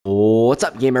What's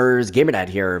up, gamers? GamerDad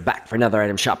here, back for another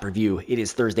item shop review. It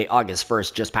is Thursday, August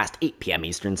 1st, just past 8 p.m.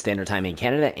 Eastern Standard Time in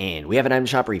Canada, and we have an item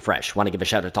shop refresh. Want to give a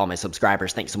shout out to all my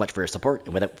subscribers. Thanks so much for your support,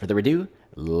 and without further ado,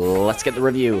 let's get the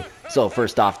review. So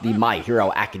first off, the My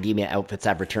Hero Academia outfits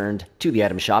have returned to the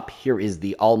item shop. Here is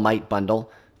the All Might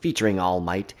bundle, featuring All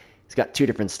Might. It's got two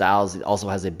different styles. It also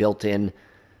has a built-in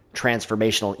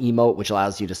transformational emote, which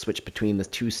allows you to switch between the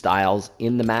two styles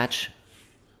in the match.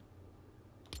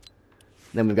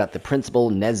 Then we've got the Principal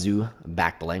Nezu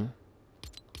backbling,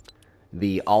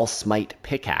 the All Smite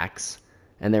pickaxe,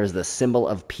 and there's the Symbol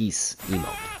of Peace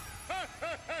emote.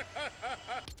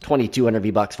 2,200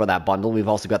 V-Bucks for that bundle. We've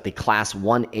also got the Class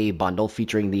 1A bundle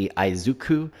featuring the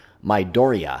Izuku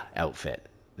Midoriya outfit.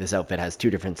 This outfit has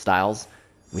two different styles.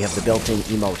 We have the built-in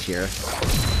emote here.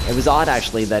 It was odd,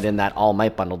 actually, that in that All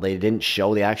Might bundle, they didn't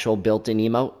show the actual built-in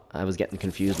emote. I was getting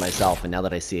confused myself, and now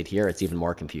that I see it here, it's even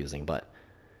more confusing, but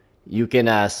you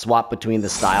can swap between the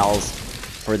styles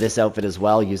for this outfit as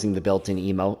well using the built-in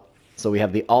emote. So we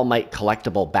have the All Might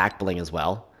collectible back bling as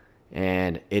well.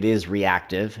 And it is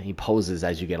reactive. He poses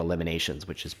as you get eliminations,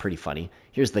 which is pretty funny.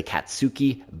 Here's the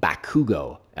Katsuki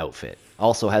Bakugo outfit.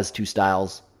 Also has two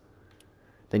styles.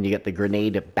 Then you get the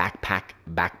Grenade backpack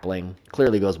back bling.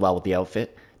 Clearly goes well with the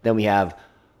outfit. Then we have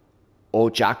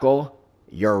Ochako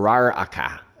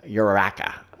Uraraka.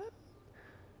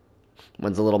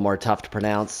 One's a little more tough to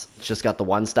pronounce. It's just got the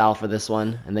one style for this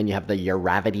one. And then you have the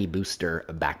Uravity Booster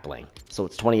back bling. So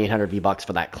it's 2,800 V-Bucks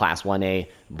for that Class 1A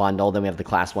bundle. Then we have the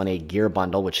Class 1A gear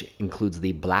bundle, which includes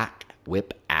the Black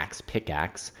Whip Axe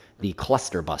pickaxe, the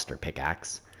Cluster Buster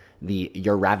pickaxe, the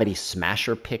Uravity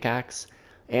Smasher pickaxe,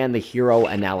 and the Hero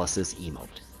Analysis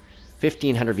emote.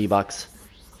 1,500 V-Bucks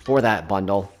for that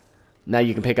bundle. Now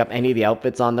you can pick up any of the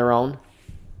outfits on their own,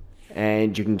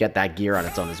 and you can get that gear on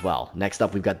its own as well. Next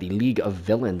up, we've got the League of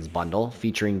Villains bundle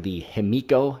featuring the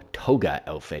Himiko Toga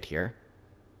outfit here.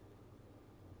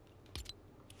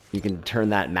 You can turn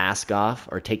that mask off,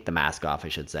 or take the mask off, I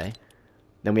should say.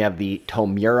 Then we have the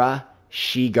Tomura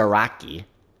Shigaraki.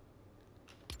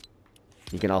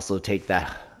 You can also take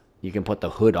that, you can put the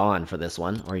hood on for this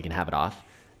one, or you can have it off.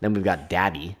 Then we've got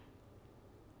Dabi.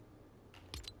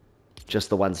 Just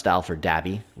the one style for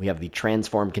Dabi. We have the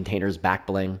Transform Containers back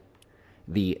bling,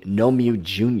 the Nomu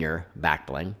Jr. back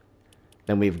bling.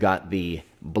 Then we've got the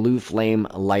Blue Flame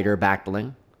Lighter back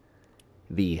bling,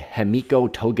 the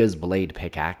Himiko Toga's Blade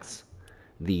pickaxe,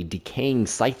 the Decaying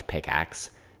Scythe pickaxe,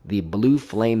 the Blue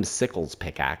Flame Sickles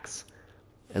pickaxe,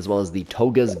 as well as the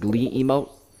Toga's Glee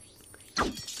emote,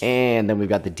 and then we've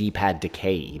got the D-Pad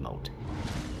Decay emote.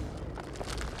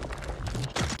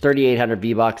 3,800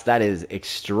 V-Bucks. That is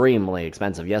extremely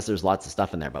expensive. Yes, there's lots of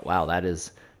stuff in there, but wow, that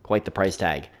is quite the price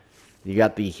tag. You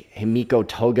got the Himiko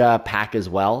Toga pack as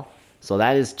well. So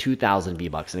that is 2,000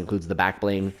 V-Bucks. It includes the back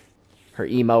bling, her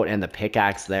emote, and the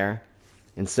pickaxe there.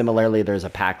 And similarly, there's a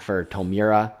pack for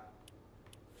Tomura.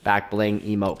 Back bling,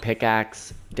 emote,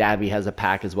 pickaxe. Dabi has a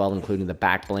pack as well, including the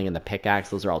back bling and the pickaxe.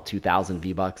 Those are all 2,000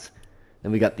 V-Bucks.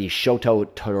 Then we got the Shoto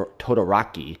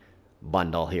Todoraki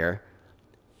bundle here.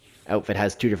 Outfit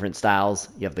has two different styles.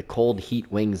 You have the Cold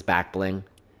Heat Wings back bling,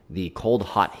 the Cold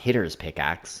Hot Hitters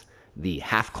pickaxe, the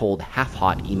Half Cold Half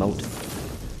Hot emote,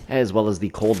 as well as the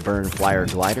Cold Burn Flyer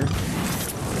glider.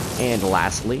 And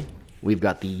lastly, we've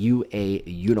got the UA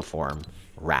uniform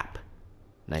wrap.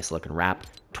 Nice looking wrap.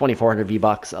 2,400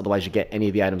 V-Bucks, otherwise you get any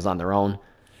of the items on their own.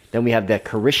 Then we have the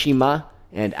Kirishima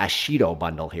and Ashido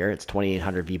bundle here. It's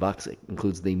 2,800 V-Bucks. It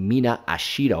includes the Mina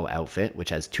Ashido outfit,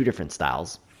 which has two different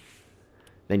styles.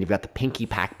 Then you've got the Pinky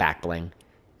Pack back bling,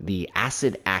 the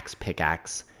Acid Axe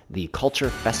pickaxe, the Culture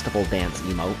Festival Dance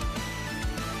emote.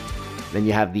 Then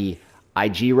you have the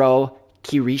Aijiro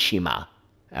Kirishima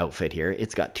outfit here.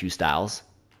 It's got two styles.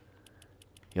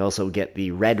 You also get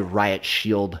the Red Riot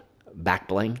Shield back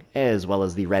bling, as well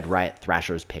as the Red Riot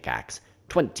Thrasher's pickaxe.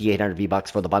 2,800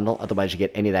 V-Bucks for the bundle. Otherwise, you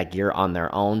get any of that gear on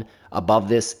their own. Above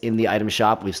this, in the item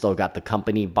shop, we've still got the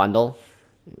company bundle,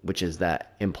 which is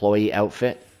that employee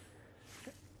outfit.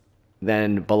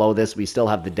 Then below this, we still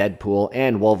have the Deadpool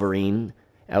and Wolverine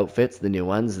outfits, the new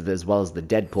ones, as well as the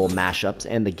Deadpool mashups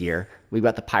and the gear. We've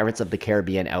got the Pirates of the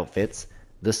Caribbean outfits.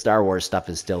 The Star Wars stuff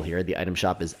is still here. The item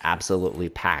shop is absolutely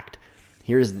packed.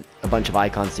 Here's a bunch of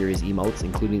Icon Series emotes,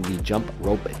 including the Jump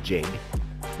Rope Jig.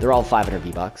 They're all 500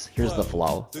 V-Bucks. Here's the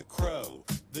Flow. The crow,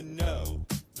 the no,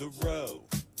 the row,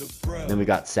 the bro. Then we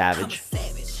got Savage.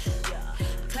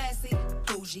 Classy,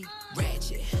 bougie,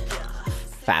 ratchet.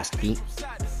 Fast Beat.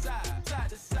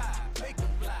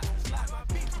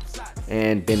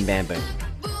 And Bim Bam Boom.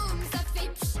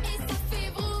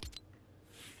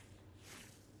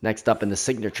 Next up in the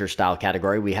signature style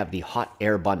category, we have the Hot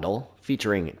Air Bundle,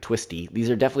 featuring Twisty. These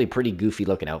are definitely pretty goofy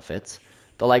looking outfits.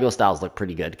 The Lego styles look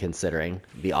pretty good considering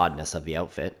the oddness of the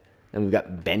outfit. Then we've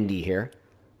got Bendy here.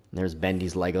 There's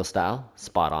Bendy's Lego style,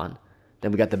 spot on.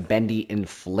 Then we got the Bendy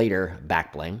Inflator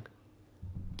back bling,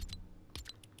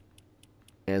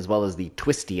 as well as the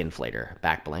Twisty Inflator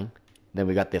back bling. Then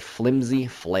we got the Flimsy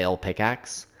Flail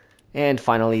pickaxe, and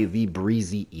finally the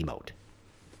Breezy emote.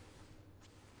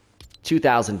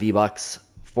 2,000 V-Bucks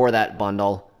for that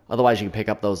bundle. Otherwise, you can pick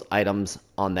up those items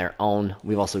on their own.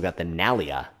 We've also got the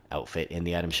Nalia outfit in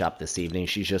the item shop this evening.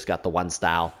 She's just got the one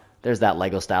style. There's that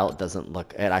Lego style.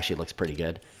 It actually looks pretty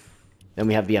good. Then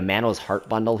we have the Amano's Heart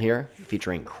bundle here,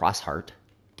 featuring Cross Heart.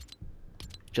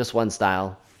 Just one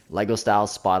style. Lego style,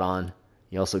 spot on.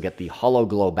 You also get the Hollow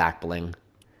Glow back bling,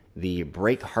 the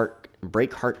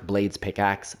Breakheart Blades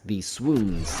pickaxe, the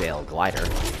Swoon Sail glider.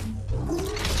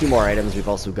 2 more items. We've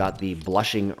also got the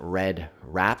Blushing Red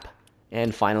wrap,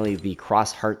 and finally the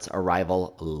Cross Hearts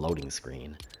Arrival loading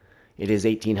screen. It is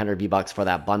 1,800 V-Bucks for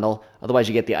that bundle. Otherwise,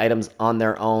 you get the items on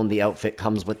their own. The outfit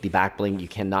comes with the back bling. You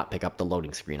cannot pick up the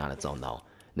loading screen on its own, though.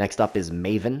 Next up is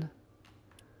Maven.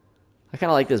 I kind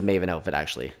of like this Maven outfit,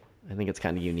 actually. I think it's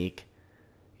kind of unique.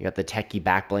 You got the techie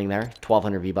back bling there,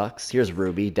 1,200 V-Bucks. Here's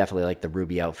Ruby. Definitely like the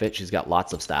Ruby outfit. She's got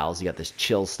lots of styles. You got this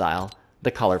chill style,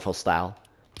 the colorful style,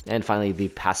 and finally the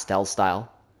pastel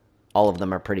style. All of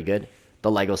them are pretty good. The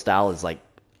Lego style is like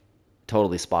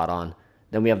totally spot on.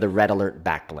 Then we have the Red Alert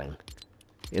back bling.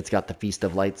 It's got the Feast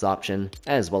of Lights option,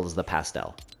 as well as the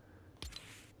pastel.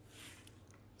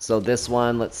 So this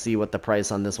one, let's see what the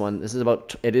price on this one. This is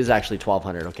it is actually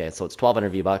 1,200. Okay, so it's 1,200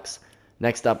 V-Bucks.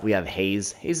 Next up, we have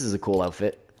Haze. Haze is a cool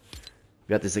outfit.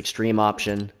 We got this Extreme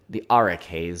option, the Auric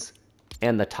Haze,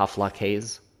 and the Tough Luck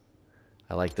Haze.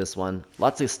 I like this one.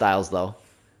 Lots of styles, though.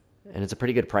 And it's a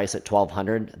pretty good price at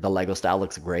 1,200. The Lego style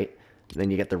looks great.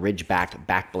 Then you get the Ridgeback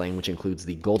back bling, which includes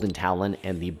the Golden Talon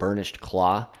and the Burnished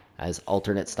Claw as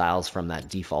alternate styles from that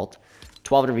default.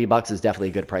 1,200 V-Bucks is definitely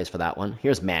a good price for that one.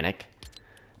 Here's Manic.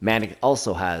 Manic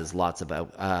also has lots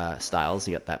of styles.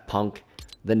 You got that Punk,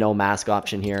 the No Mask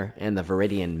option here, and the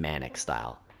Viridian Manic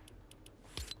style.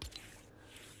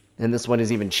 And this one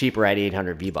is even cheaper at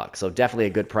 800 V-Bucks, so definitely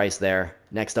a good price there.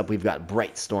 Next up, we've got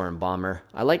Bright Storm Bomber.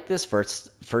 I like this first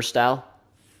style.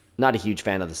 Not a huge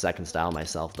fan of the second style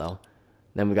myself, though.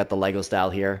 Then we got the Lego style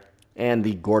here, and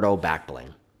the Gordo back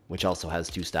bling, which also has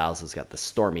 2 styles. It's got the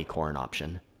Stormy Corn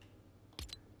option.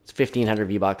 It's 1,500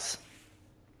 V-Bucks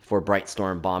for Bright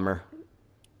Storm Bomber.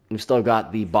 We've still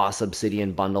got the Boss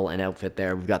Obsidian bundle and outfit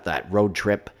there. We've got that Road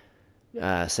Trip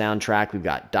soundtrack. We've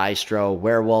got Dystro,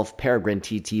 Werewolf, Peregrine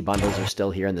TT bundles are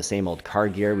still here in the same old car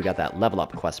gear. We got that Level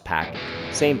Up Quest pack.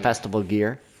 Same festival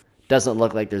gear. Doesn't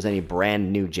look like there's any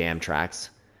brand new jam tracks.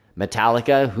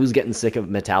 Metallica, who's getting sick of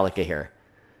Metallica here?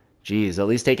 Jeez, at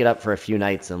least take it up for a few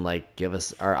nights and like give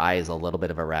us our eyes a little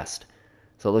bit of a rest.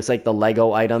 So it looks like the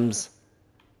Lego items.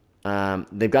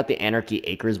 They've got the Anarchy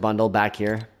Acres bundle back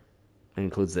here. It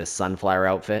includes this Sunflower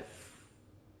outfit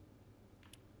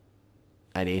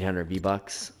at 800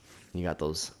 V-Bucks. You got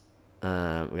those. We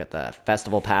got the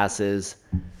festival passes.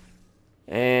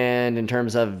 And in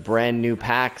terms of brand new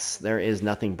packs, there is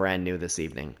nothing brand new this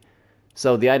evening.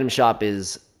 So the item shop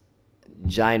is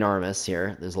ginormous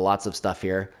here. There's lots of stuff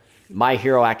here. My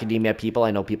Hero Academia people,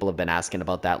 I know people have been asking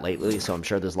about that lately, so I'm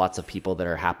sure there's lots of people that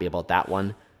are happy about that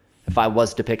one. If I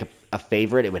was to pick a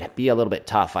favorite, it would be a little bit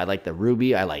tough. I like the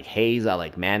Ruby, I like Haze, I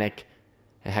like Manic.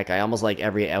 Heck, I almost like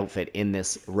every outfit in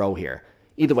this row here.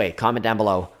 Either way, comment down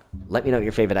below. Let me know what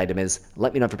your favorite item is.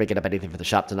 Let me know if you're picking up anything for the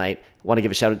shop tonight. I want to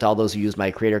give a shout out to all those who use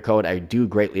my creator code. I do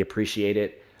greatly appreciate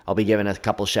it. I'll be giving a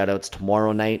couple shout outs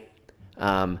tomorrow night.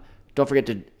 Don't forget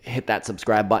to hit that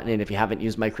subscribe button, and if you haven't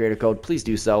used my creator code, please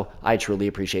do so. I truly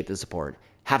appreciate the support.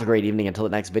 Have a great evening until the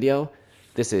next video.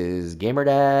 This is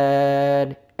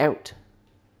GamerDad out.